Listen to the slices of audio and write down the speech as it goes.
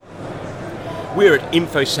We're at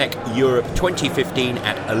InfoSec Europe 2015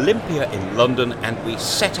 at Olympia in London, and we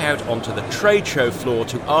set out onto the trade show floor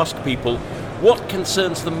to ask people what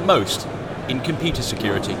concerns them most in computer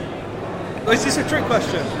security. Is this a trick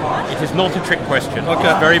question? It is not a trick question. Okay.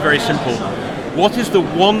 It's very, very simple. What is the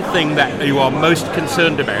one thing that you are most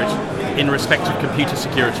concerned about in respect of computer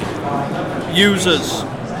security? Users.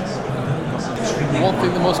 One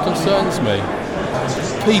thing that most concerns me?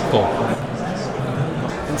 People.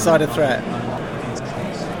 Insider threat.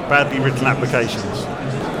 Badly written applications.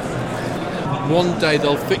 One day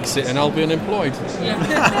they'll fix it and I'll be unemployed.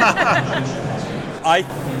 I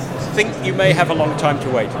think you may have a long time to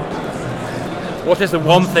wait. What is the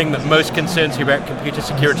one thing that most concerns you about computer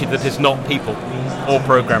security that is not people or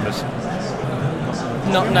programmers?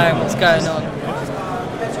 Not knowing what's going on.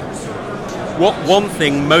 What one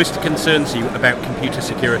thing most concerns you about computer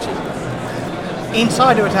security?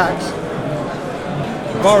 Insider attacks.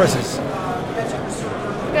 Viruses.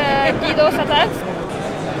 DDoS attacks.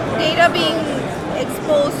 Data being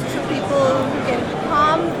exposed to people who can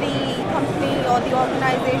harm the company or the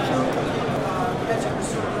organization.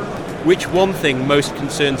 Which one thing most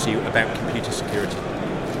concerns you about computer security?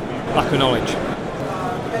 Lack of knowledge.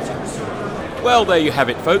 Well, there you have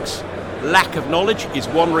it, folks. Lack of knowledge is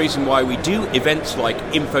one reason why we do events like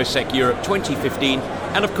InfoSec Europe 2015,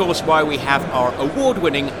 and of course why we have our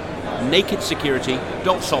award-winning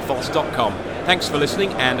nakedsecurity.sophos.com. Thanks for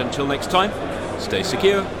listening, and until next time, stay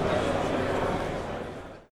secure.